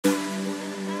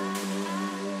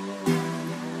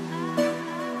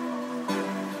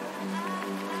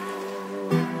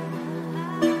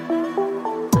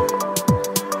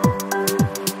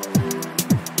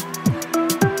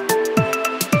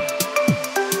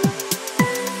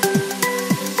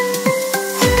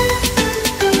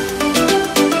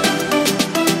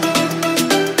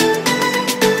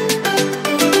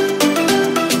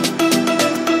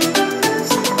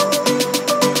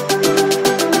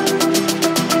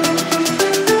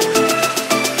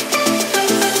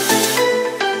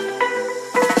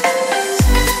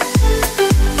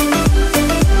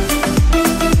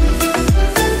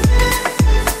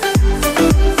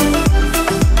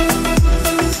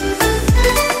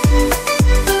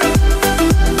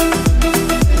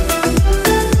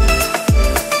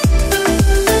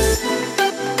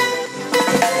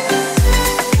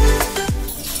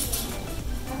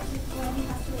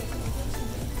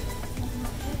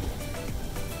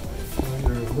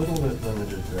little bit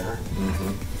limited there. Have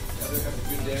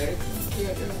a good day.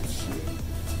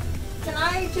 Can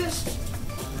I just...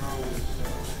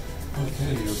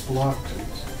 Okay, you're blocked at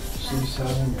C7,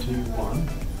 T1.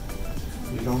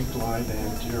 You don't glide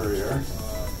anterior.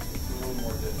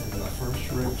 And the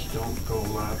first ribs don't go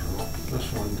lateral.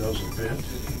 This one does a bit.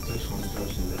 This one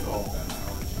doesn't at all.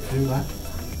 Do that?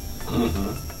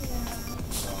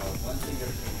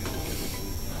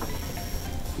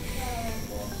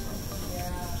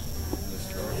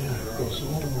 Yeah, it goes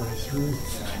all the way through.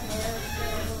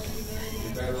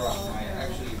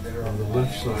 On the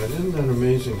left side. Isn't that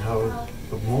amazing how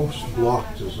the most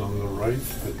blocked is on the right,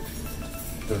 but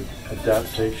the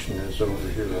adaptation is over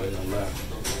here on the left.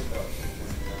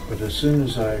 But as soon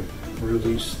as I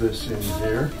release this in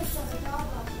here,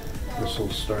 this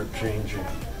will start changing.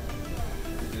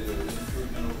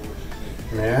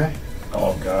 May I?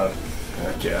 Oh God.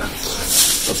 Heck yeah.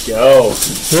 Let's go.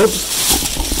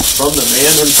 Oops. From the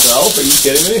man himself? Are you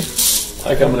kidding me? I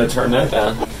think I'm going to turn that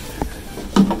down.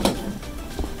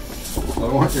 I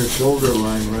want your shoulder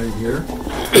line right here.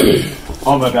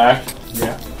 On my back?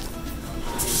 Yeah.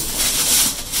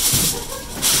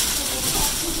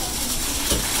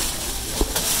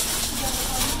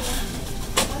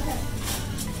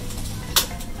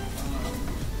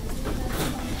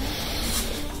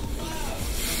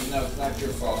 No, it's not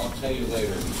your fault. I'll tell you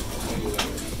later.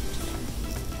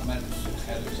 I'm at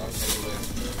Heather's. I'll tell you later.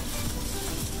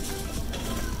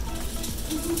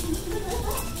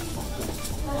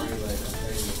 I'll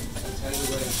tell you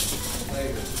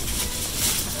later.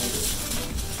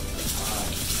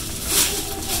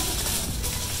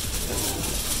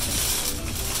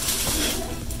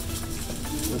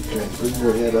 Okay, bring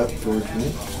your head up towards me.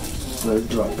 Let it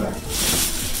drop back.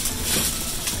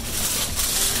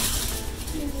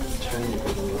 Tiny bit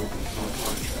of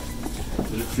rope.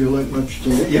 Does it feel like much to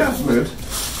you? Yeah, it's good.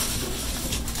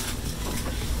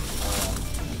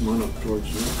 Come on up towards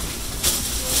me.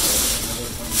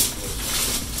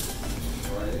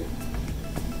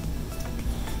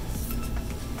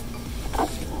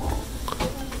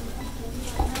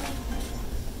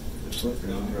 Just let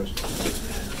your arm rest.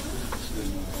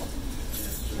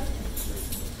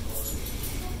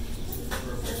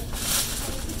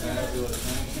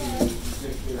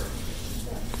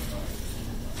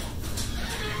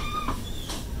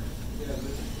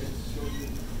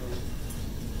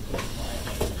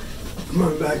 Come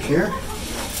on back here.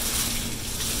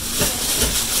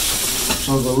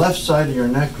 So the left side of your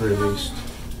neck released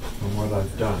from what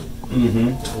I've done.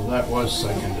 Well, that was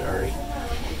secondary.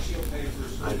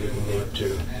 I didn't need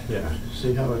to. Yeah.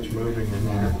 See how it's moving in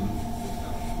here?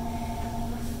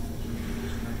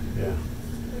 Yeah.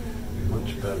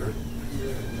 Much better.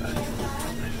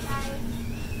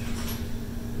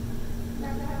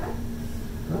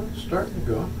 Well, it's starting to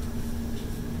go.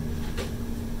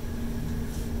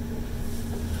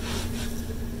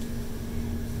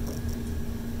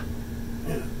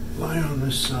 Yeah. Lie on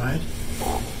this side.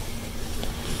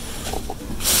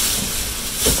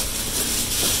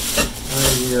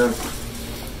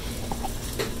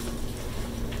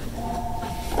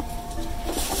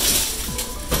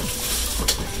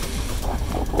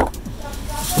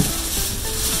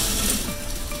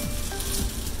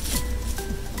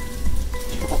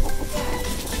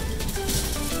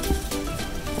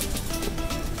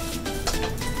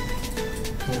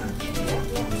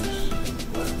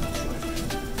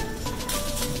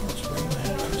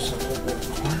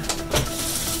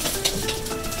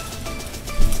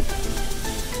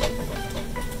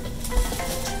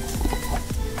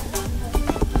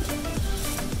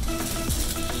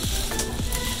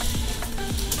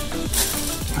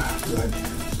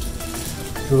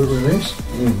 Feel it release?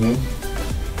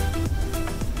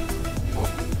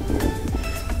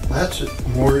 That's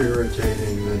more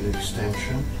irritating than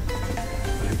extension.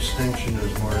 The extension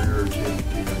is more irritating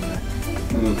to your neck.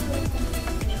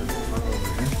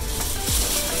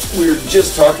 We were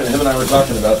just talking, him and I were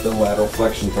talking about the lateral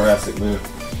flexion thoracic move.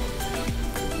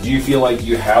 Do you feel like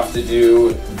you have to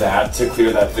do that to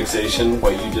clear that fixation,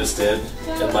 what you just did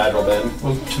in lateral bend?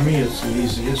 Well, to me it's the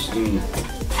easiest.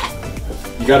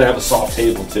 You got to have a soft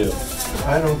table too.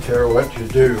 I don't care what you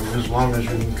do, as long as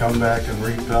you can come back and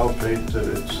repalpate that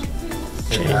it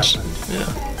happened.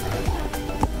 Yeah.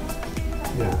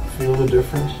 Yeah. Feel the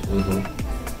difference?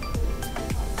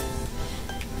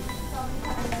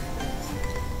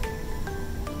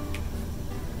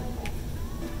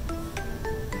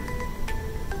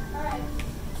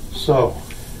 So,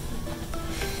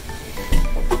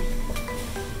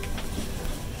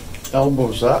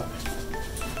 elbows up,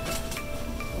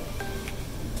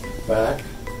 back.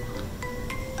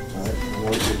 All right, I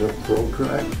want you to a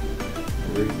protract,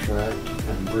 retract,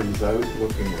 and breathe out,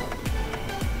 looking up.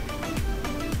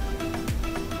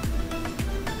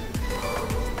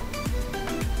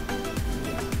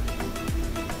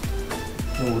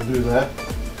 So we'll do that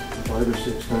 5 or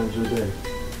 6 times a day.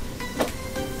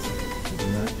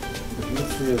 And that, if you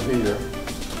feel here,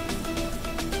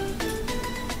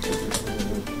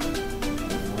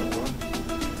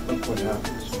 look what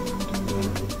happens when you do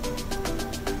that.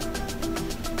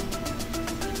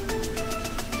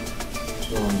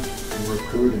 So I'm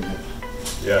recruiting it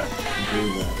Yeah. to do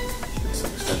that. It's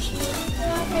an extension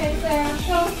there. Okay, sir, I'm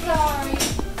so sorry.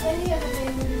 Any other day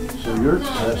would be So your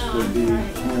test would be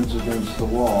hands against the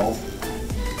wall,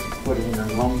 putting your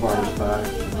lumbars back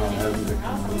and not having to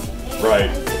come out.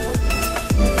 Right.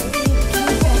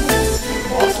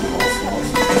 Awesome, awesome,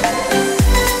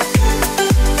 awesome.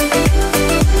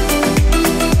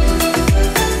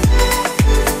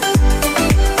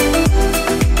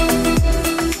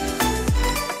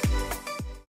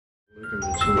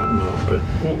 Ligaments and whatnot, but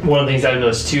One of the things I've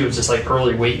noticed too is just like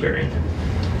early weight bearing.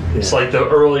 It's yeah. like the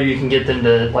earlier you can get them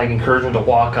to like encourage them to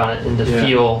walk on it and to Yeah.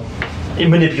 feel.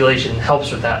 Manipulation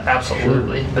helps with that,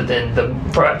 absolutely. But then the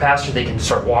faster they can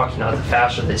start walking on it, the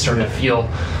faster they start to feel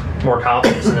more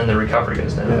confidence, and then the recovery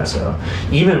goes down. Yeah. So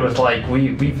even with like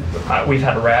we've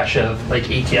had a rash of like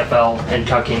ATFL and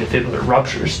calcaneal fibular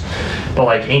ruptures, but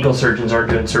like ankle surgeons aren't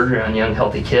doing surgery on young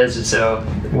healthy kids, and so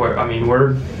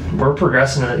we're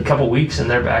progressing in a couple weeks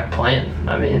and they're back playing.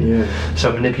 I mean, Yeah.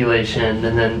 so manipulation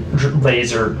and then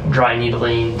laser, dry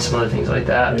needling, some other things like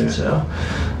that. Yeah. And so,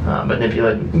 but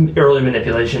early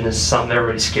manipulation is something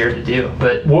everybody's scared to do.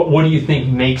 But what do you think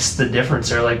makes the difference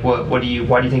there? Like, why do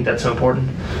you think that's so important?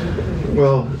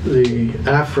 Well, the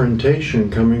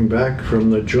afferentation coming back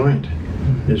from the joint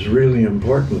is really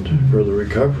important for the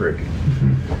recovery.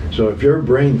 So if your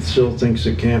brain still thinks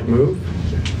it can't move,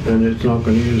 then it's not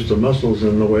going to use the muscles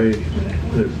in the way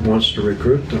it wants to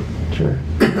recruit them. Sure.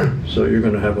 So you're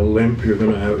going to have a limp, you're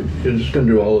just going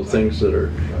to do all the things that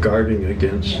are guarding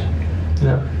against.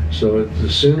 Yeah. So the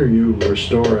sooner you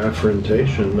restore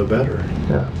afferentation, the better.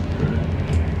 Yeah.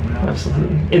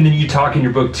 Absolutely. And then you talk in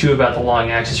your book too about the long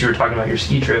axis. You were talking about your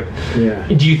ski trip. Yeah.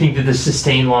 Do you think that the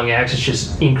sustained long axis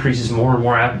just increases more and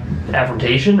more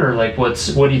afferentation, or like what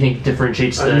do you think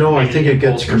differentiates the? No, I think it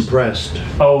impulse gets versus- compressed.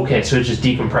 Oh, okay. So it just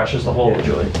decompresses the whole Yeah.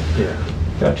 joint. Yeah.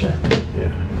 Gotcha.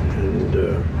 Yeah.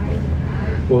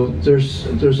 And well,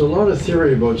 there's a lot of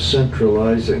theory about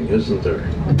centralizing, isn't there?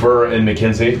 Burr and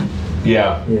McKinsey?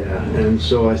 Yeah. Yeah. And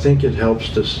so I think it helps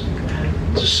to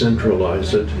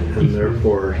centralize it, and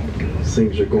therefore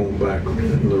things are going back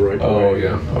in the right way. Oh,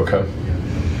 yeah. Okay.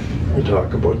 We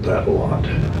talk about that a lot.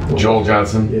 Joel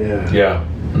Johnson? Yeah. Yeah.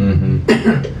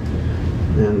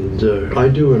 Mm-hmm. And I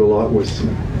do it a lot with,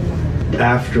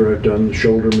 after I've done the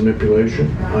shoulder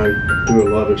manipulation, I do a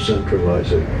lot of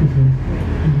centralizing.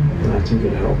 And I think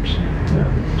it helps.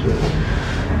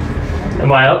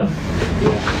 Am I up?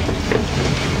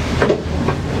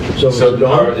 So is it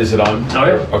on? Is it on? Oh,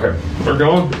 yeah. Okay. We're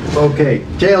going. Okay,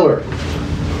 Taylor,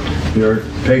 you're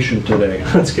patient today,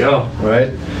 Let's go.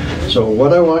 right? So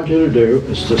what I want you to do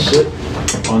is to sit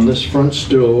on this front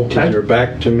stool Okay. with your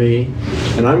back to me,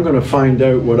 and I'm going to find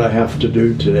out what I have to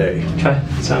do today. Okay.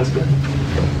 Sounds good.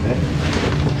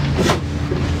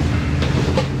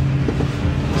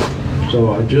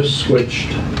 So I just switched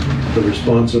the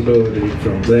responsibility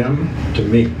from them to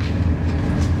me,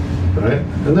 right?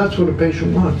 And that's what a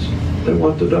patient wants. They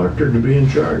want the doctor to be in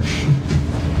charge,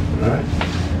 right?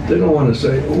 They don't want to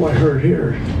say, oh, I hurt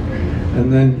here.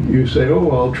 And then you say, oh,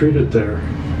 I'll treat it there,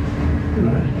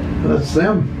 right? That's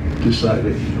them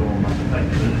deciding.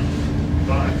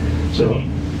 So,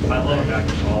 I love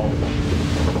Dr. Saul.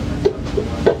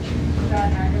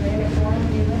 Got aggravated for him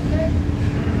when you lift it?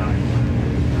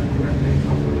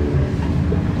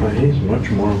 he's much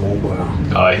more mobile.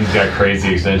 Oh, he's got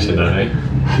crazy extension, doesn't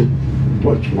he?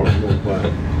 Much more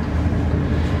mobile.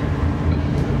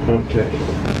 Okay.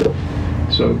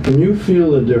 So can you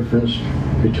feel the difference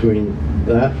between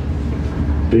that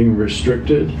being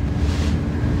restricted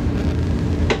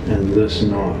and this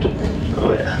not?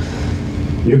 Oh yeah,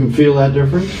 You can feel that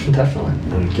difference? definitely.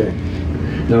 Okay.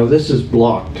 Now this is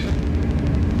blocked.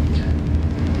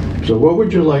 So what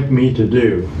would you like me to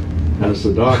do as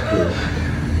the doctor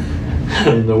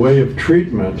in the way of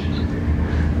treatment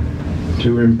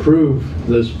to improve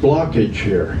this blockage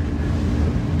here?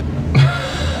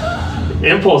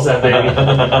 Impulse that baby.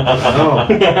 Oh,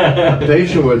 a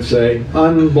patient would say,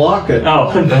 unblock it.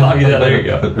 Oh, yeah, there you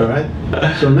go. All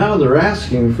right? So now they're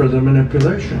asking for the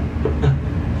manipulation.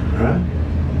 All right?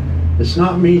 It's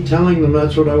not me telling them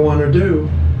that's what I want to do.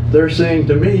 They're saying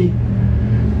to me,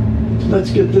 let's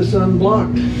get this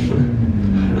unblocked.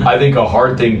 I think a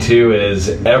hard thing too is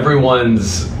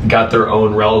everyone's got their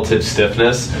own relative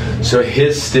stiffness. So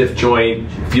his stiff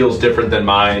joint feels different than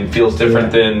mine, feels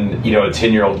different than, you know, a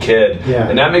 10-year-old kid. Yeah.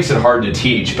 And that makes it hard to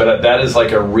teach, but that is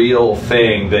like a real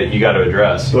thing that you got to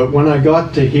address. But when I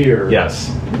got to here,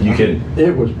 Yes, you can.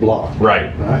 it was blocked.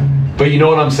 Right. Right. But you know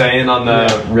what I'm saying on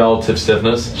the relative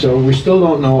stiffness? So we still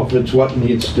don't know if it's what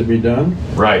needs to be done.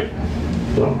 Right.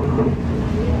 So,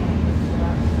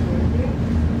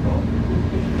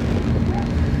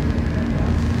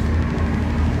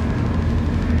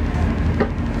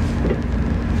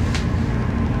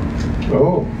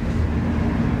 oh.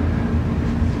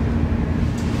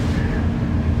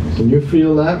 Can you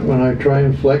feel that when I try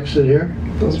and flex it here?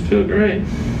 Doesn't feel great.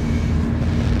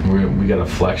 We got a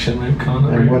flexion we've gone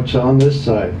over And here. what's on this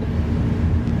side?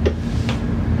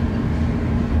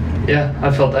 Yeah,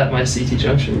 I felt that in my CT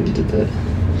junction when you did that.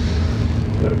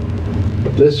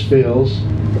 This feels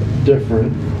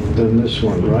different than this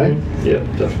one, right? Yeah,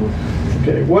 definitely.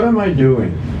 Okay, what am I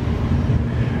doing?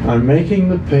 I'm making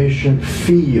the patient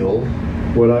feel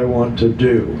what I want to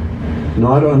do,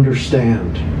 not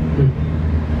understand.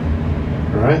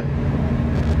 All right?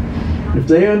 If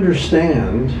they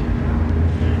understand,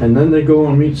 and then they go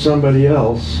and meet somebody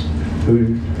else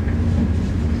who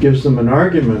gives them an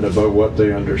argument about what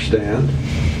they understand,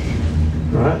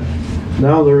 right?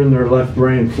 Now they're in their left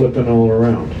brain flipping all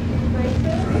around.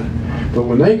 Right? But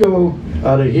when they go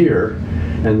out of here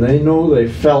and they know they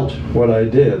felt what I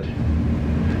did,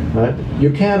 right?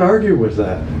 You can't argue with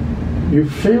that. You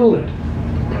feel it.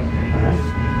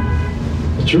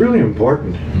 Right? It's really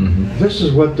important. Mm-hmm. This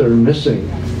is what they're missing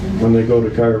when they go to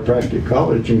chiropractic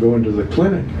college and go into the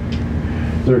clinic.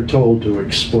 They're told to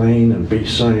explain and be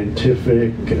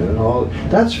scientific and all.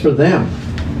 That's for them.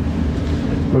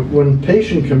 But when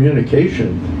patient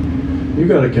communication, you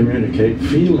got to communicate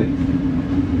feeling.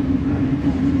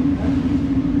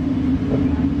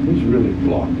 He's really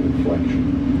blocked in flexion.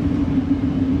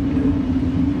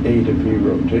 A to P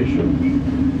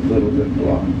rotation, a little bit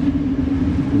blocked.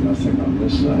 Nothing on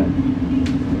this side.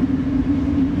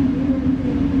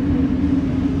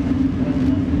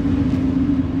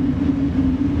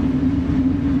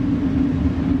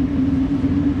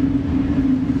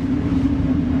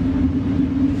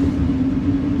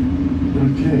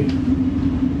 Okay,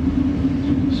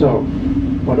 so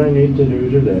what I need to do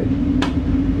today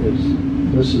is,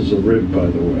 this is a rib by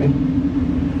the way,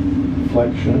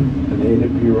 flexion and A to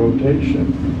P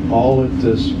rotation, all at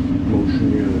this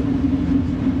motion unit.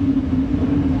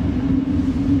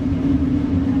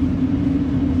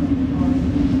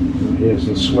 He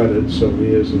hasn't sweated, so he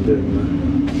isn't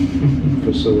in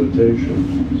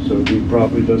facilitation, so he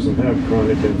probably doesn't have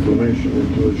chronic inflammation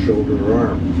into his shoulder or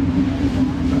arm.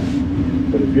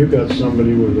 But if you've got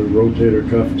somebody with a rotator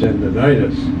cuff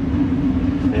tendonitis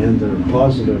and they're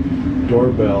positive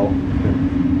doorbell,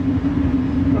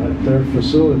 right, they're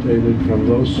facilitated from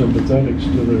those sympathetics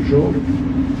to their shoulder,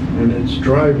 and it's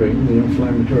driving the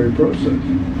inflammatory process.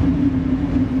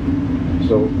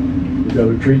 So you got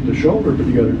to treat the shoulder, but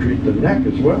you got to treat the neck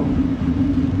as well.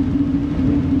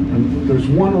 And there's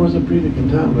one orthopedic in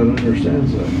town that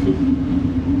understands that.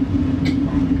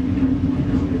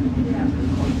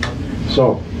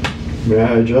 So, may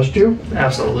I adjust you?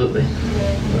 Absolutely.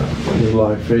 You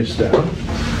lie face down.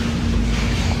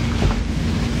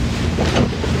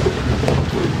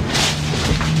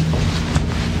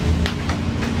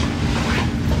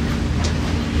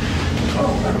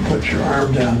 Oh, I'm going to put your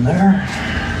arm down there.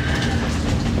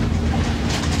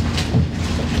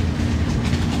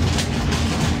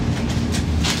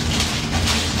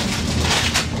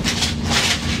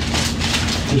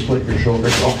 Just let your shoulder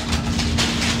go.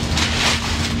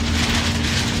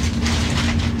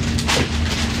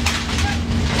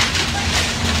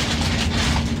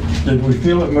 Did we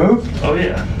feel it move? Oh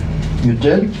yeah. You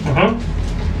did? Uh-huh.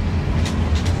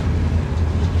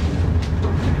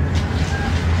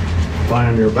 Lie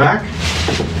on your back.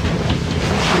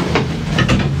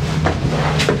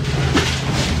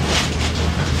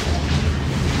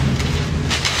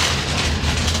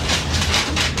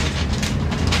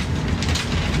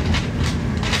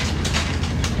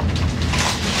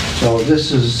 So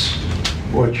this is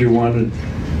what you wanted.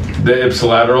 The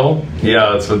ipsilateral?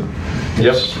 Yeah, that's what.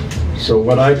 Yep. So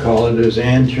what I call it is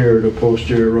anterior to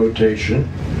posterior rotation.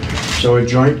 So a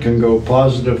joint can go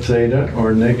positive theta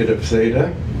or negative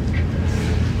theta.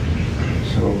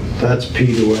 So that's P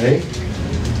to A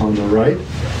on the right,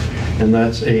 and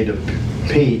that's A to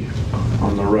P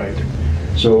on the right.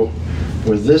 So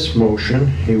with this motion,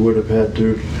 he would have had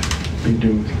to be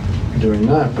doing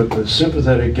that, but the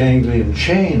sympathetic ganglion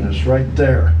chain is right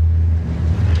there.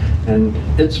 And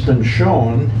it's been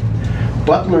shown,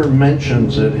 Butler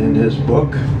mentions it in his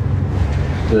book,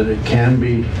 that it can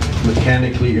be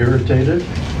mechanically irritated.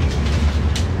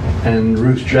 And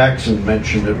Ruth Jackson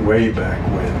mentioned it way back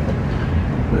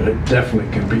when, that it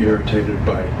definitely can be irritated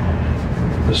by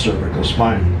the cervical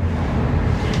spine.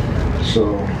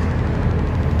 So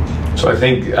I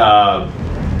think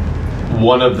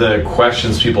one of the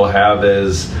questions people have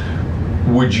is,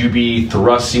 would you be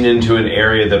thrusting into an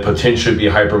area that potentially be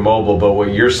hypermobile? But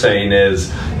what you're saying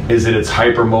is that it's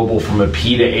hypermobile from a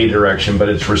P to A direction, but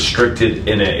it's restricted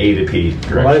in an A to P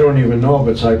direction. Well, I don't even know if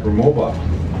it's hypermobile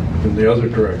in the other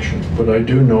direction, but I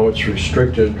do know it's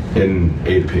restricted in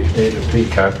A to P. A to P.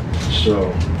 Okay.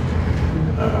 So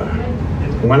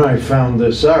when I found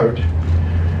this out,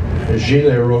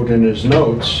 Gilles wrote in his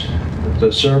notes,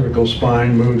 the cervical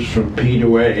spine moves from P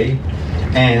to A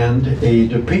and A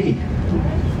to P.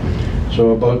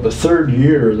 So about the third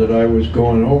year that I was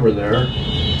going over there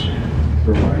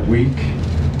for my week,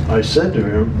 I said to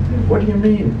him, what do you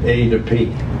mean A to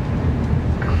P,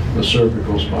 the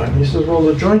cervical spine? He says, well,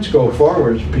 the joints go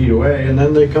forwards P to A and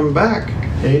then they come back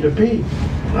A to P.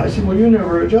 And I said, well, you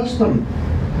never adjust them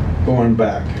going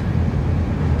back.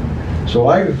 So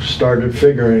I started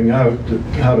figuring out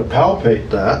how to palpate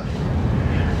that,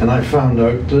 and I found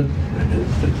out that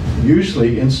it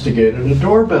usually instigated a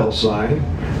doorbell sign,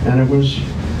 and it was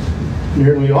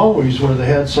nearly always where they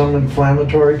had some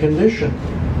inflammatory condition.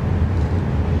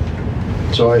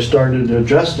 So I started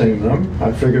adjusting them.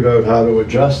 I figured out how to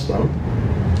adjust them,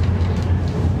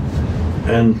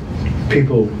 and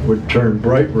people would turn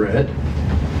bright red,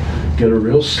 get a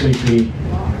real sleepy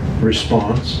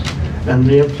response, and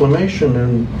the inflammation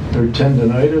in their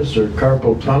tendinitis or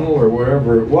carpal tunnel or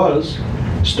wherever it was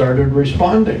started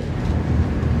responding.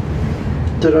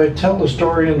 Did I tell the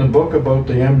story in the book about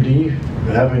the MD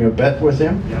having a bet with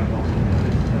him?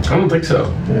 I don't think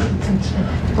so. Yeah.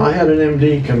 I had an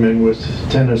MD come in with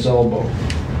tennis elbow,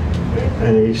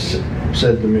 and he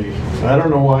said to me, I don't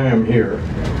know why I'm here,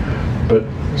 but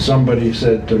somebody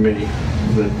said to me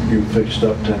that you fixed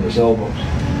up tennis elbows.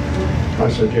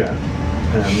 I said, yeah.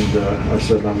 And I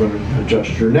said, I'm going to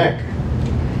adjust your neck.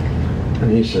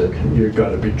 And he said, you've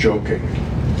got to be joking.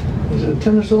 He said,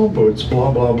 tennis elbow, it's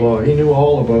blah, blah, blah. He knew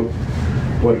all about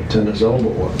what a tennis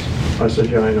elbow was. I said,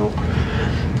 yeah, I know.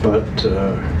 But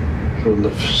when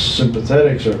the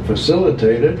sympathetics are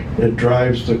facilitated, it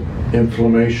drives the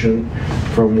inflammation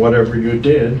from whatever you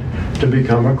did to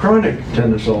become a chronic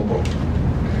tennis elbow.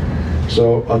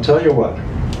 So I'll tell you what,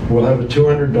 we'll have a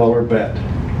 $200 bet.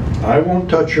 I won't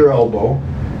touch your elbow,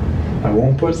 I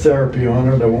won't put therapy on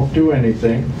it, I won't do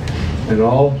anything, and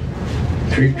I'll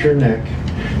treat your neck.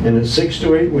 And in 6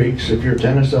 to 8 weeks, if your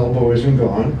tennis elbow isn't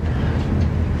gone,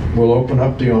 we'll open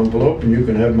up the envelope and you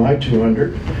can have my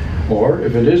 200. Or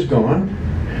if it is gone,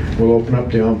 we'll open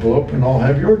up the envelope and I'll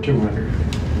have your 200.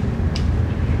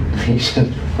 He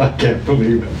said, I can't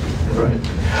believe it, right?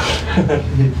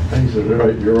 He said, all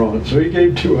right, you're on. So he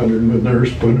gave 200 and the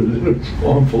nurse put it in its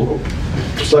envelope,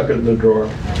 stuck it in the drawer.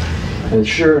 And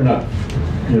sure enough,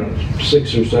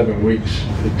 6 or 7 weeks,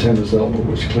 the tennis elbow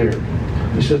was cleared.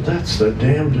 He said, that's the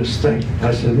damnedest thing.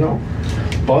 I said, no.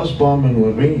 Bosbaum and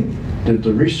Levine did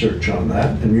the research on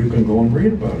that, and you can go and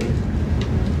read about it.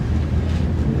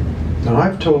 Now,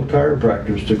 I've told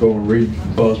chiropractors to go and read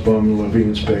Bosbaum and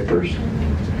Levine's papers.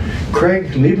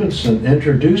 Craig Liebenson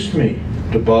introduced me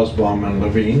to Bosbaum and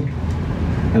Levine,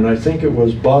 and I think it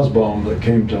was Bosbaum that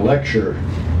came to lecture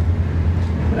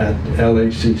at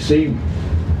LACC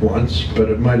once, but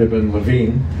it might have been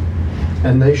Levine,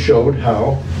 and they showed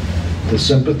how the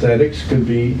sympathetics could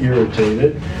be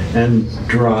irritated and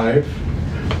drive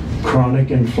chronic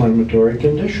inflammatory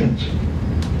conditions.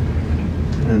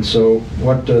 And so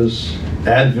what does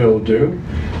Advil do?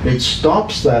 It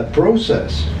stops that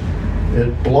process.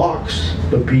 It blocks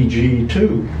the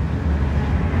PGE2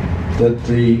 that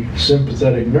the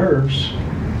sympathetic nerves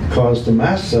cause the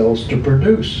mast cells to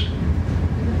produce.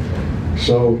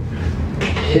 So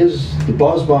the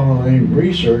Bosbaum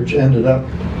research ended up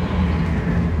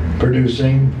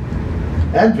producing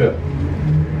Advil,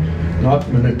 not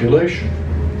manipulation.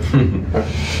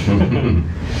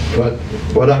 But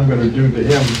what I'm going to do to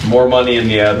him... More money in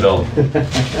the Advil.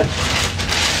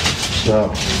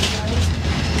 So...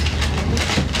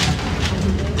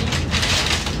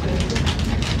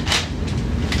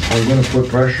 I'm going to put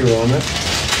pressure on it.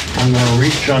 I'm going to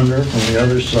reach under from the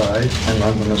other side, and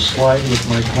I'm going to slide with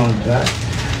my contact.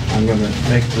 I'm going to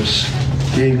make this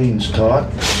Galen's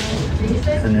taut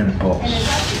and impulse.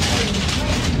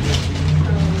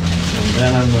 And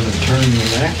then I'm going to turn the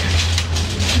neck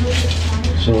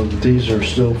so that these are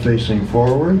still facing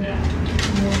forward.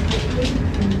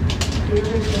 And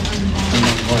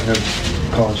I'm going to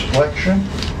cause flexion.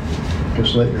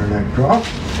 Just let your neck drop.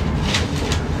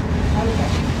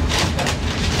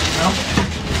 Well,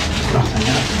 nothing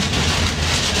happened.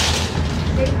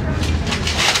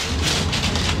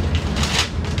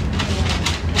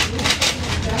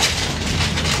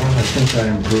 Well, I think I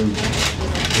improved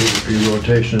ADP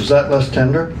rotation. Is that less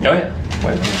tender? Oh yeah.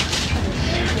 Wait.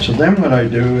 So then what I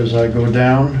do is I go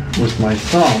down with my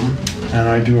thumb and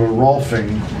I do a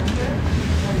rolfing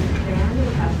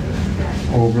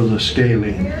over the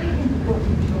scalene.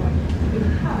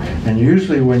 And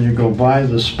usually when you go by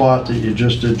the spot that you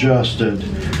just adjusted,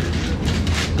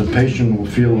 the patient will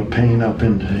feel a pain up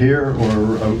into here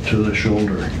or out to the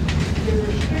shoulder.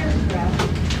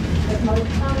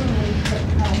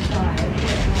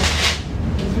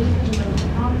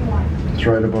 It's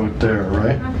right about there,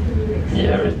 right?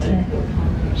 Yeah, right there.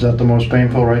 Is that the most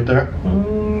painful right there?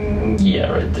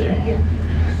 Yeah, right there.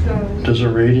 Does it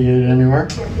radiate anywhere?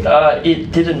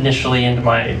 It did initially into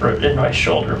my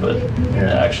shoulder, but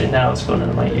actually now it's going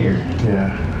into my ear.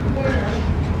 Yeah.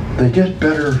 They get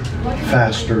better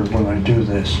faster when I do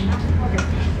this.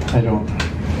 I don't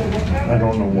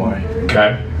know why.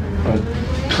 Okay. But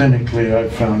clinically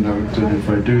I've found out that if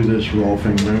I do this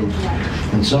rolfing move,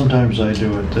 and sometimes I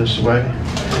do it this way,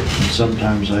 and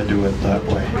sometimes I do it that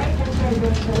way.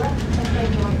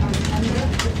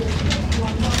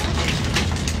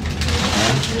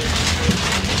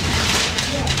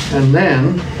 And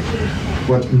then,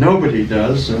 what nobody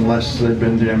does, unless they've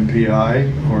been to MPI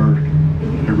or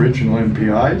original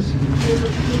MPIs,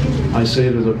 I say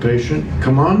to the patient,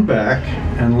 come on back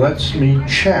and let's me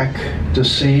check to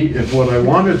see if what I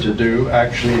wanted to do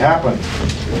actually happened.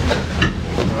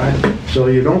 Right? So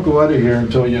you don't go out of here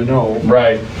until you know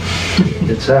Right.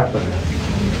 it's happened.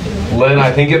 Lynn,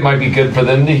 I think it might be good for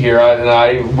them to hear.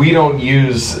 We don't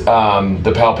use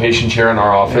the palpation chair in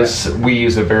our office. Yeah. We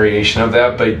use a variation of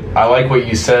that, but I like what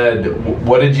you said.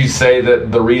 What did you say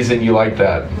that the reason you like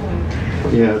that?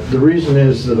 Yeah, the reason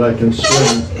is that I can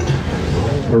swim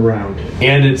around.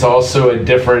 And it's also a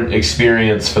different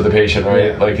experience for the patient,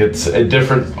 right? Yeah. Like it's a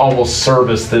different almost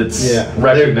service that's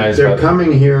recognized. They're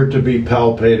coming here to be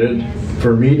palpated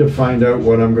for me to find out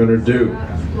what I'm going to do.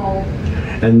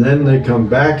 And then they come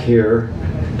back here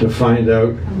to find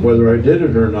out whether I did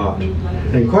it or not.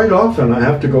 And quite often I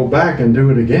have to go back and do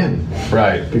it again.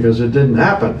 Right. Because it didn't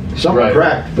happen. Something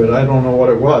cracked, but I don't know what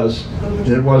it was.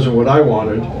 It wasn't what I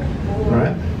wanted.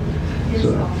 Right?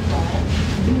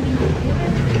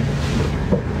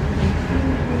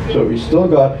 So he's still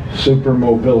got super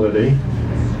mobility.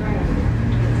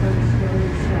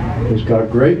 He's got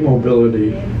great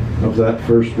mobility of that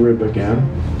first rib again.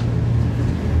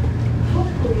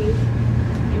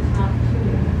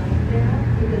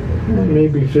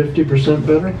 Maybe 50%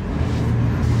 better.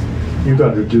 You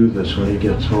got to do this when he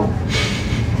gets home.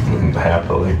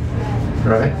 Happily.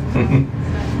 Right?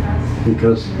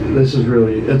 Because this is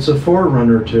really, it's a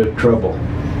forerunner to trouble.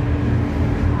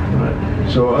 Right.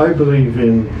 So I believe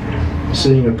in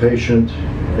seeing a patient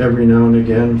every now and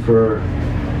again for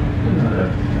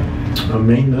a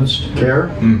maintenance care.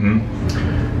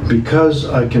 Mm-hmm. Because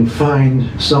I can find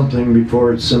something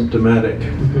before it's symptomatic.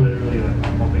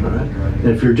 Right?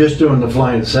 If you're just doing the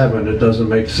flying 7, it doesn't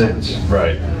make sense.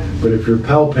 Right. But if you're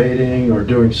palpating or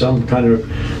doing some kind of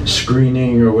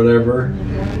screening or whatever,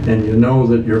 and you know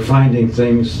that you're finding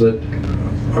things that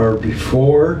are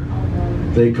before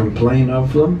they complain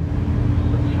of them,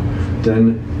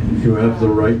 then you have the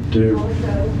right to.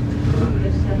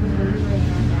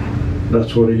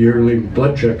 That's what a yearly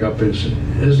blood checkup is,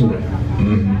 isn't it?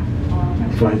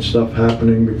 Mm-hmm. Find stuff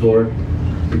happening before it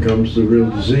becomes the real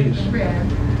disease.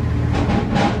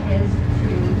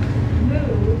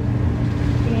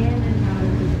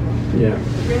 Yeah.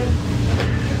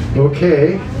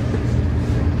 Okay.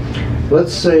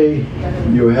 Let's say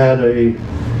you had a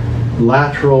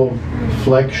lateral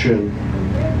flexion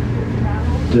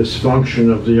dysfunction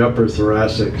of the upper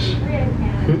thoracics,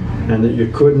 and that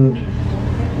you couldn't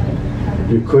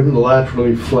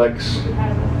laterally flex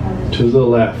to the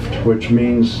left, which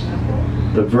means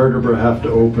the vertebrae have to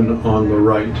open on the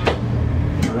right.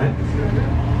 Right?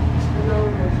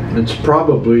 It's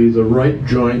probably the right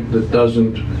joint that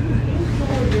doesn't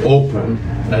open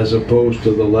as opposed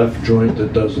to the left joint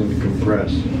that doesn't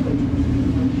compress.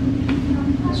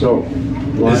 So,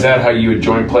 is that how you would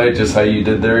joint play it? Just how you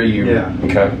did there? Yeah.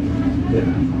 Okay. Yeah.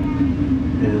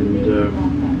 And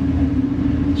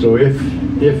so if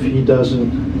he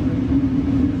doesn't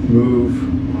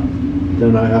move,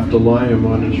 then I have to lie him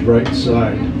on his right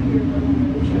side.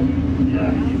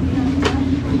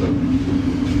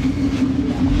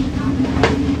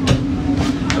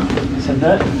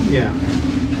 that? Yeah.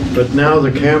 But now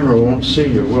the camera won't see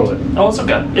you, will it? Oh, it's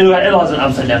okay. It has an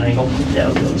upside down angle. Yeah,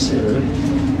 I'll be able to see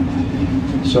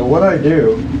it. So what I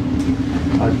do,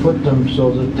 I put them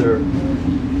so that their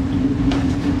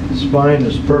spine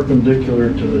is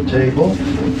perpendicular to the table.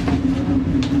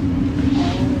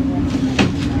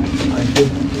 I get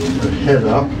the head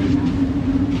up.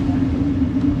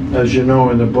 As you know,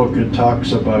 in the book it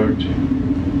talks about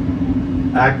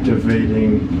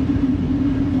activating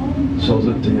so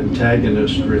that the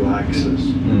antagonist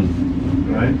relaxes,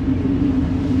 right?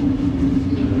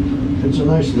 It's a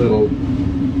nice little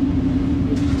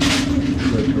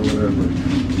trick or whatever.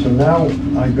 So now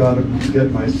I got to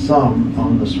get my thumb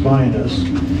on the spinous,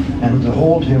 and to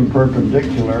hold him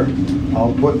perpendicular,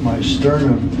 I'll put my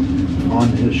sternum on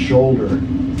his shoulder.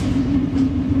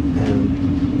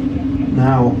 And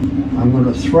now I'm going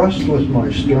to thrust with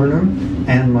my sternum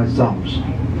and my thumbs.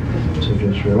 So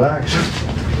just relax.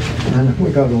 And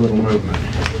we got a little movement.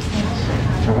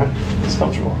 All right? It's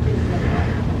comfortable.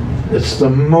 It's the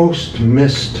most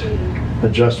missed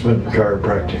adjustment in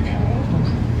chiropractic.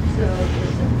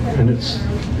 And it's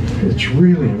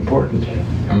really important.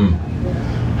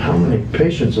 How many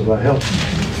patients have I helped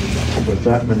with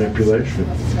that manipulation?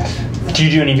 Do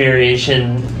you do any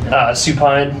variation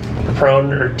supine or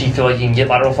prone, or do you feel like you can get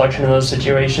lateral flexion in those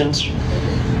situations?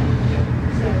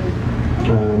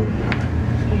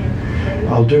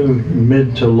 I'll do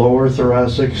mid to lower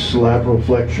thoracic lateral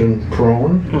flexion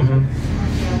prone.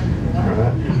 All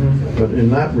right. But in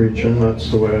that region, that's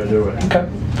the way I do it. Okay.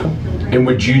 And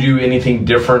would you do anything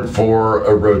different for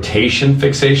a rotation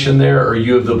fixation there, or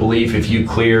you have the belief if you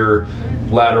clear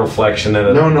lateral flexion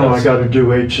then No, I got to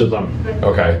do each of them.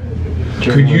 Okay.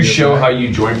 Turn Could on you your show back. how you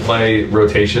joint play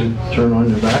rotation? Turn on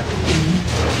your back.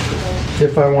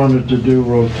 If I wanted to do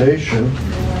rotation,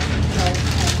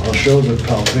 I'll show the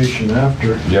palpation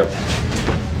after. Yep.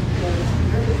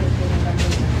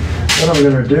 What I'm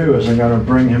going to do is I'm going to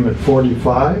bring him at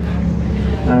 45,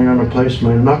 and I'm going to place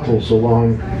my knuckles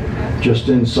along just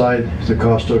inside the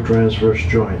costotransverse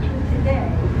joint.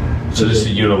 So just a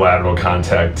unilateral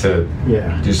contact to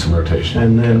Yeah. do some rotation.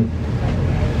 And then,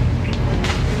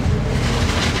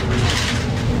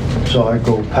 so I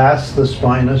go past the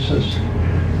spinuses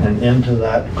and into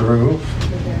that groove.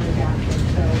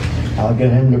 I'll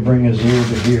get him to bring his ear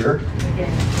to here.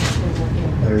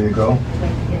 There you go.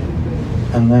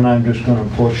 And then I'm just going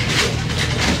to push.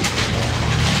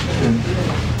 And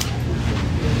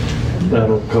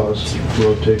that'll cause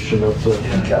rotation of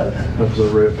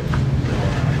the rib.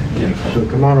 So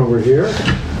come on over here.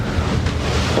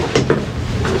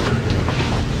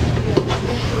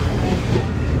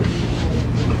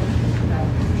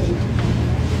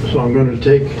 So I'm going to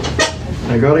take,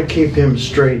 I got to keep him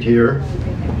straight here.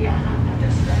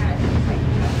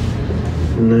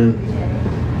 And then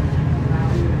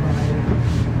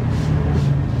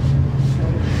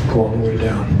go all the way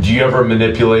down. Do you ever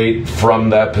manipulate from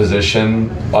that position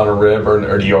on a rib,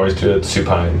 or do you always do it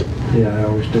supine? Yeah, I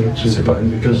always do it supine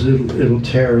because it'll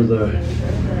tear the,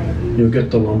 you'll get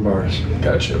the lumbars.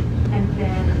 Gotcha.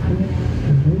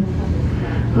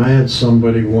 I had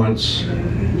somebody once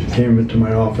came into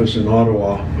my office in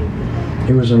Ottawa.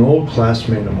 He was an old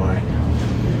classmate of mine,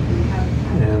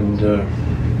 and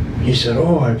he said,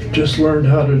 "Oh, I've just learned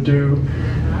how to do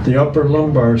the upper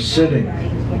lumbar sitting."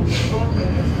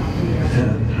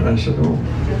 And I said, "Oh."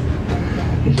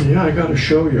 He said, "Yeah, I got to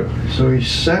show you." So he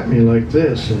sat me like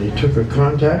this, and he took a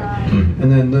contact,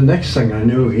 and then the next thing I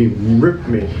knew, he ripped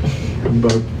me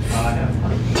about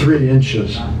 3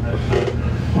 inches.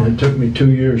 And it took me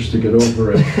 2 years to get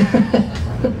over it.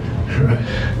 Right.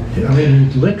 I mean,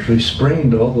 he literally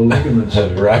sprained all the ligaments.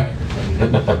 Right.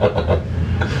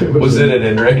 Was it an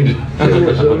in-range? It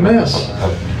was a mess.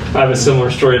 I have a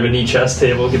similar story of a knee chest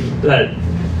table that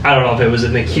I don't know if it was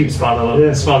an acute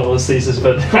spondylolisthesis,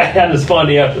 but I had a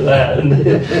spondy after that, and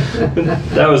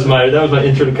that was my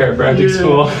intro to chiropractic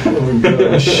school.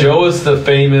 Oh, Show us the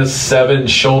famous 7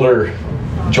 shoulder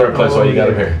joint place while you got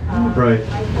him here. right.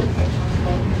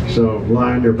 So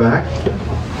lie on your back.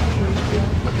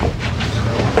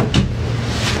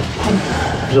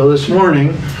 So this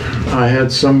morning, I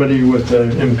had somebody with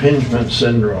an impingement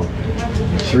syndrome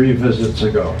 3 visits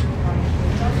ago.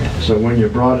 So when you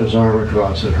brought his arm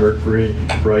across, it hurt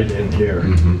right in here.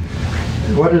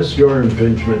 What is your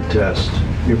impingement test?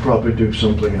 You probably do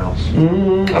something else.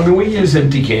 I mean, we use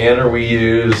empty can, or we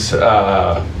use,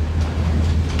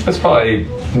 that's probably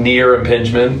near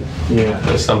impingement. Yeah.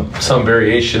 There's some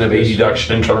variation of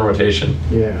adduction, internal rotation.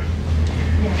 Yeah.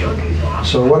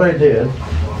 So what I did,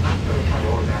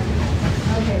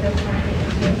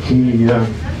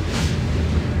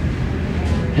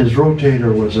 his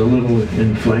rotator was a little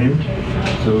inflamed,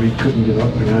 so he couldn't get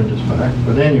up behind his back.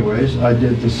 But anyways, I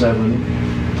did the 7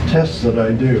 tests that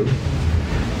I do.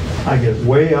 I get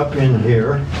way up in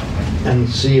here and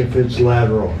see if it's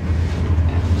lateral.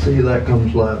 See, that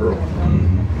comes lateral.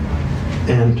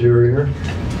 Anterior,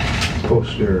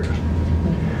 posterior.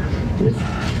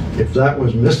 If that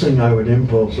was missing, I would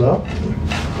impulse up,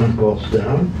 impulse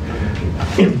down,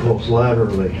 impulse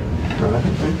laterally, right?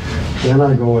 Then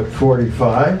I go at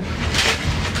 45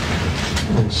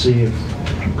 and see if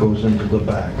it goes into the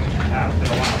back.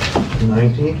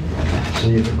 90,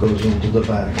 see if it goes into the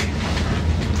back.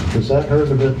 Does that hurt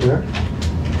a bit there?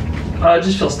 It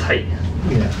just feels tight.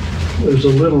 Yeah, there's a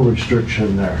little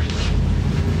restriction there.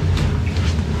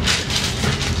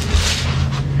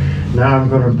 Now I'm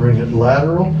going to bring it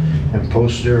lateral and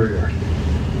posterior.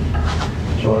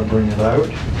 So I bring it out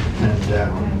and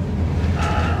down,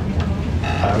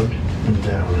 out and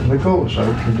down, and it goes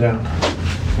out and down.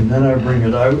 And then I bring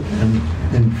it out and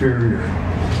inferior.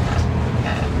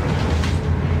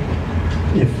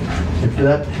 If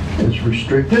that is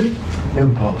restricted,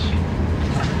 impulse.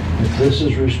 If this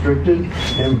is restricted,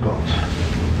 impulse.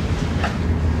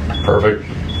 Perfect.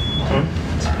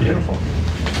 It's beautiful.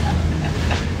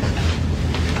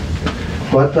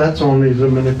 But that's only the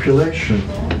manipulation.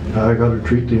 I got to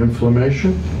treat the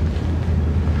inflammation.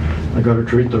 I got to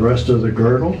treat the rest of the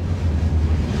girdle.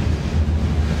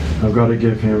 I've got to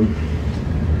give him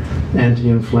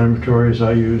anti-inflammatories.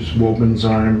 I use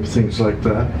Wobenzyme, things like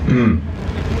that.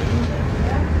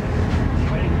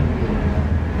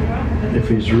 If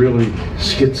he's really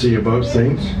skitsy about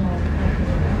things,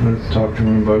 I'm going to talk to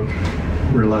him about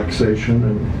relaxation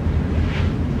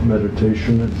and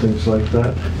meditation and things like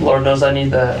that. Lord knows I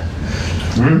need that.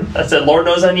 I said, Lord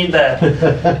knows I need that.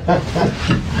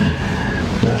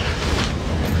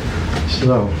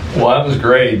 So. Well, that was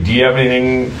great. Do you have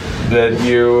anything that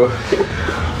you...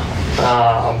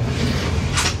 I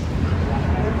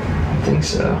think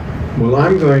so. Well,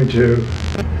 I'm going to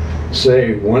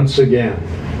say once again,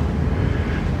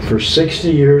 for 60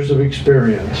 years of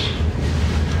experience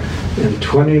and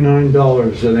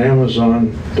 $29 at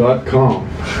Amazon.com,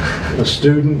 a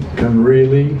student can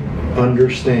really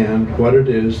understand what it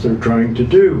is they're trying to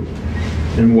do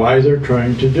and why they're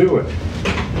trying to do it.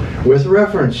 With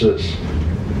references.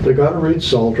 They got to read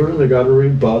Salter, they got to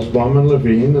read Bosbaum and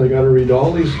Levine, they got to read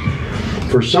all these.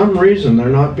 For some reason, they're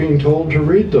not being told to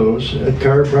read those at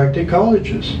chiropractic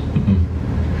colleges.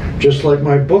 Just like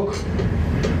my book,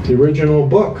 the original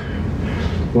book,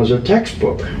 was a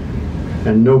textbook,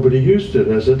 and nobody used it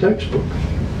as a textbook.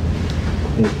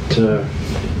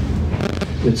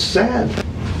 It's sad.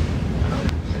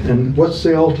 And what's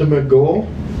the ultimate goal?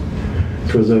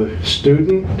 For the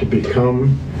student to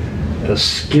become a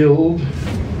skilled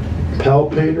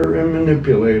palpator and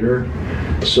manipulator,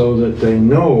 so that they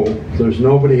know there's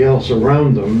nobody else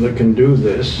around them that can do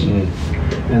this,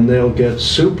 and they'll get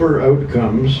super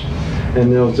outcomes,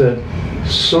 and they'll get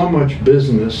so much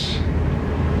business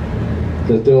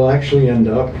that they'll actually end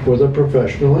up with a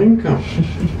professional income.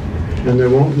 And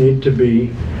there won't need to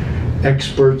be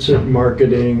experts at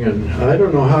marketing, and I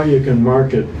don't know how you can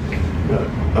market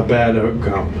a bad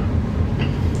outcome,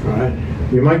 right?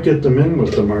 You might get them in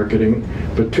with the marketing,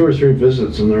 but 2 or 3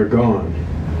 visits and they're gone.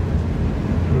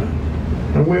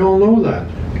 And we all know that.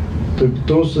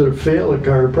 Those that fail at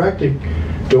chiropractic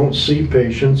don't see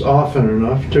patients often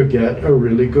enough to get a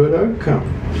really good outcome.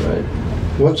 Right.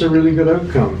 What's a really good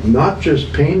outcome? Not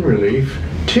just pain relief,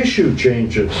 tissue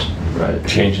changes. Right.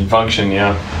 Change in function,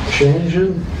 yeah. Change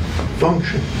in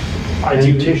function.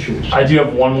 Tissues. I do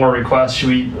have one more request. Should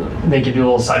we make you do a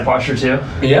little side posture too?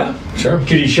 Yeah, sure.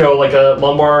 Could you show like a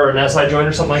lumbar or an SI joint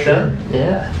or something like that?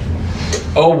 Yeah.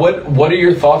 Oh, what are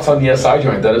your thoughts on the SI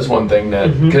joint? That is one thing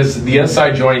that, because the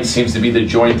SI joint seems to be the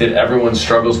joint that everyone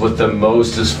struggles with the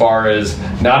most as far as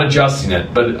not adjusting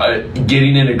it, but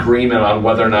getting an agreement on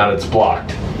whether or not it's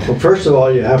blocked. Well, first of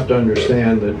all, you have to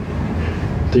understand that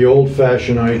the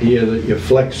old-fashioned idea that you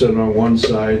flex it on one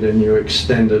side and you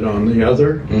extend it on the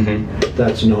other,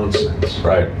 that's nonsense.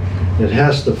 Right. It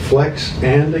has to flex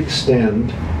and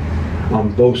extend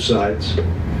on both sides,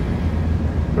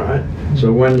 right?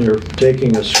 So when you're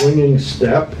taking a swinging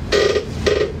step,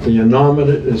 the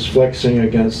innominate is flexing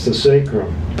against the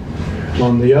sacrum.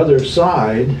 On the other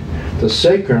side, the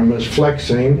sacrum is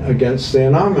flexing against the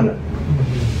innominate,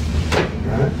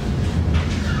 right?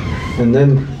 And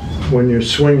then when you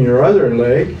swing your other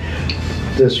leg,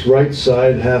 this right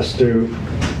side has to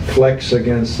flex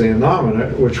against the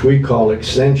innominate, which we call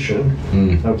extension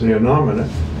of the innominate.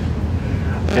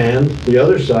 And the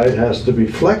other side has to be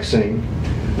flexing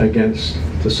against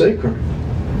the sacrum.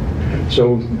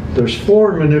 So there's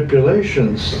 4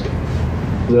 manipulations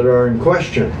that are in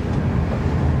question.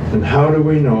 And how do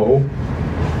we know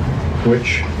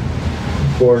which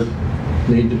 4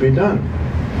 need to be done?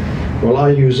 Well,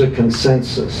 I use a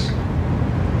consensus,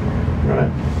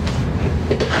 right?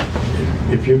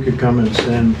 If you could come and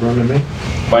stand in front of me.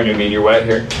 Am I gonna mean you're wet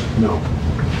here? No.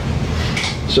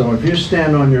 So if you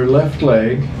stand on your left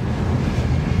leg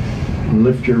and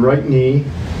lift your right knee,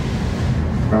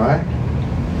 right,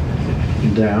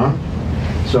 down.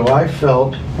 So I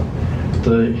felt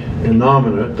the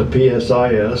innominate, the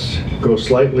PSIS, go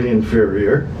slightly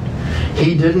inferior.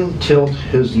 He didn't tilt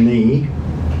his knee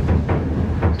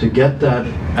to get that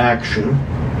action,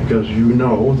 because you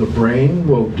know the brain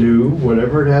will do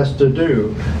whatever it has to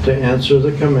do to answer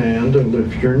the command to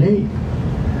lift your knee.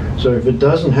 So if it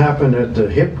doesn't happen at the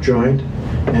hip joint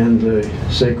and the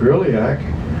sacroiliac,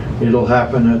 it'll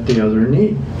happen at the other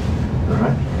knee, all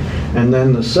right? And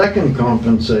then the second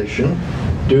compensation,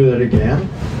 do that again,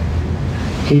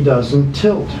 he doesn't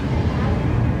tilt.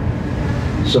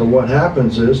 So what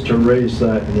happens is, to raise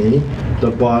that knee,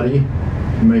 the body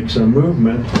makes a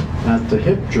movement at the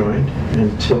hip joint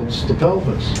and tilts the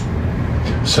pelvis.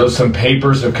 So some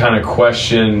papers have kind of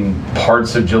questioned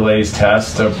parts of Gillet's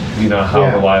test of, you know, how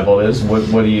reliable it is.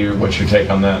 What's your take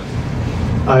on that?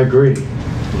 I agree.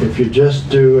 If you just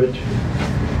do it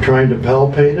trying to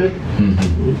palpate it,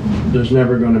 there's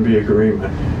never going to be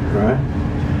agreement, right?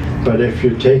 But if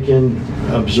you take in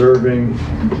observing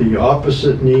the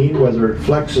opposite knee, whether it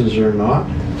flexes or not,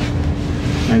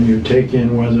 and you take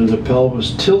in whether the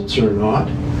pelvis tilts or not,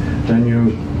 then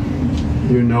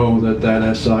you know that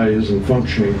that SI isn't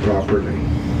functioning properly.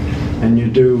 And you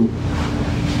do,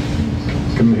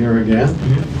 come here again.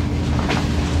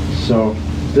 So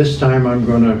this time I'm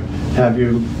going to have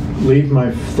you leave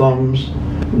my thumbs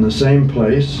in the same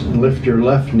place and lift your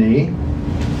left knee.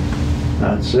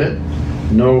 That's it.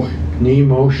 No knee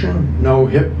motion, no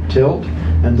hip tilt,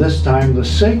 and this time the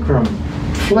sacrum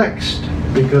flexed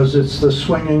because it's the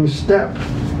swinging step.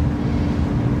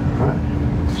 Right.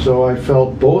 So I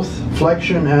felt both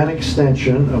flexion and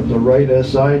extension of the right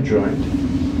SI joint.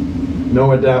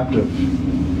 No adaptive.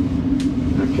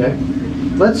 Okay?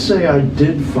 Let's say I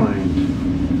did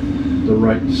find the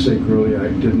right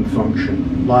sacroiliac didn't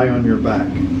function. Lie on your back.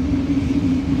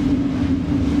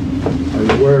 Are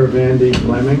you aware of Andy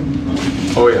Fleming?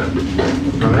 Oh yeah.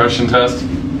 Compression test?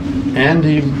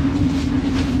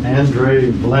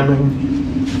 Andre Fleming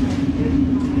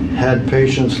had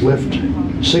patients lift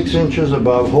 6 inches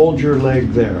above, hold your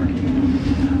leg there.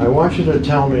 I want you to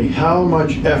tell me how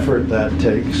much effort that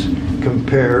takes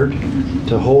compared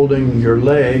to holding your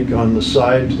leg on the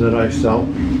side that I felt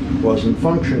wasn't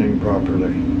functioning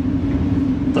properly.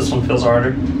 This one feels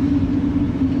harder.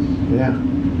 Yeah.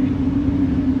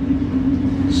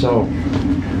 So,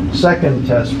 second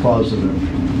test positive.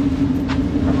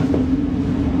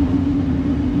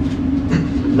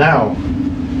 Now,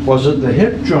 was it the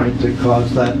hip joint that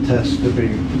caused that test to be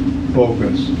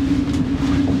bogus?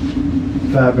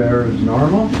 Fab error is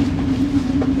normal.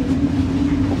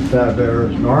 Fab error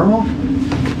is normal.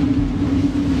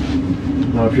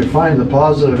 Now, if you find the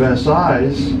positive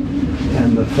SIs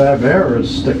and the fab errors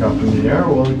stick up in the air,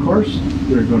 well, of course,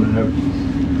 they're going to have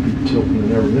be tilting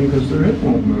and everything because their hip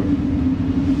won't move.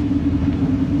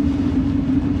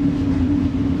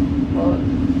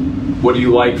 What do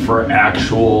you like for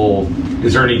actual,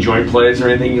 is there any joint plays or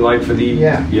anything you like for the?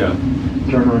 Yeah. Yeah.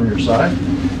 Turn on your side.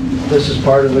 This is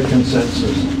part of the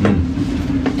consensus.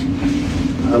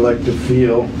 I like to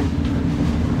feel,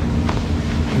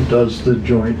 does the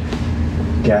joint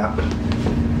gap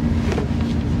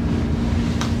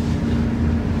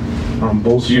on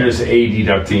both So you're sides. just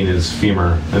adducting his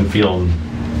femur and feeling.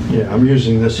 Yeah, I'm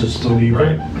using this as the lever.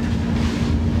 Right.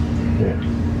 Yeah.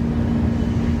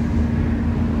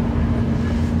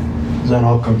 Then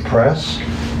I'll compress,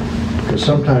 because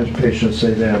sometimes patients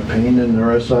say they have pain in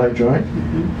their SI joint,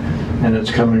 and it's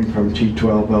coming from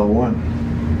T12L1,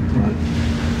 right?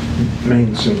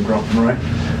 Main syndrome, right?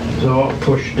 So I'll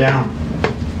push down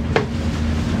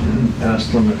and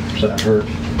ask them if that hurt.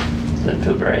 Doesn't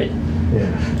feel great.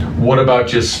 Yeah. What about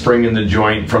just springing the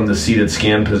joint from the seated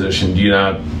scan position? Do you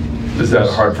not, is that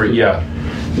hard for you? Yeah.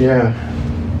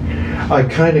 Yeah. I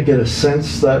kind of get a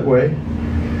sense that way,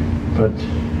 but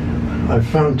I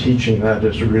found teaching that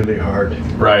is really hard.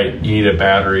 Right. You need a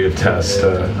battery of tests,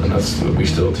 and that's, we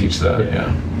still teach that.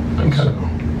 Yeah. Okay. So,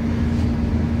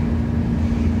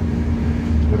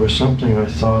 there was something I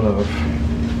thought of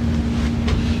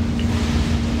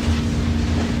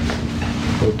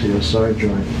about the SI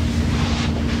joint.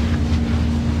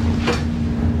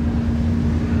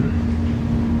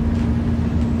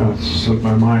 Oh, slipped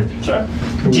my mind. Sorry.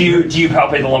 Do you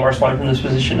palpate the lumbar spine from this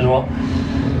position as well?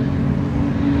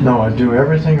 No, I do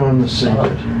everything on the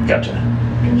seated. Gotcha.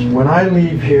 When I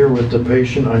leave here with the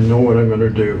patient, I know what I'm going to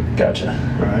do. Gotcha.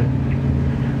 Right?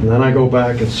 And then I go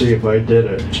back and see if I did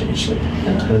it. Change it.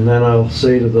 Yeah. And then I'll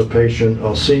say to the patient,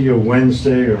 I'll see you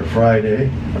Wednesday or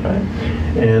Friday, Right.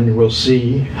 and we'll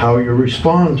see how you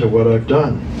respond to what I've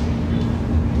done.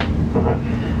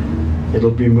 Right. It'll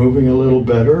be moving a little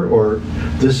better, or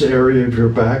this area of your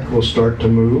back will start to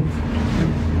move.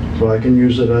 So I can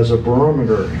use it as a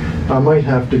barometer. I might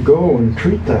have to go and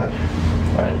treat that.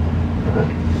 Right.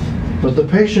 Right. But the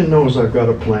patient knows I've got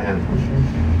a plan.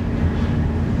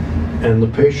 And the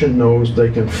patient knows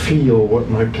they can feel what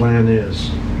my plan is.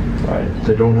 Right.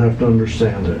 They don't have to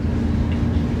understand it.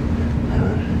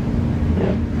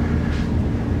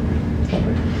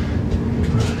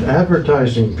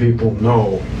 Advertising people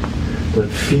know that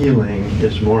feeling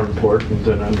is more important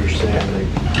than understanding.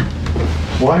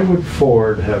 Why would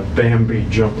Ford have Bambi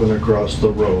jumping across the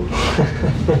road?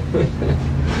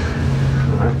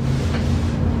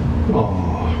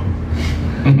 Oh,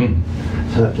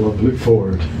 that lovely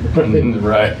Ford.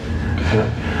 Right.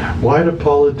 Why do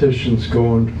politicians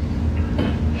go and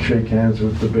shake hands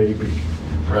with the baby?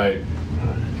 Right.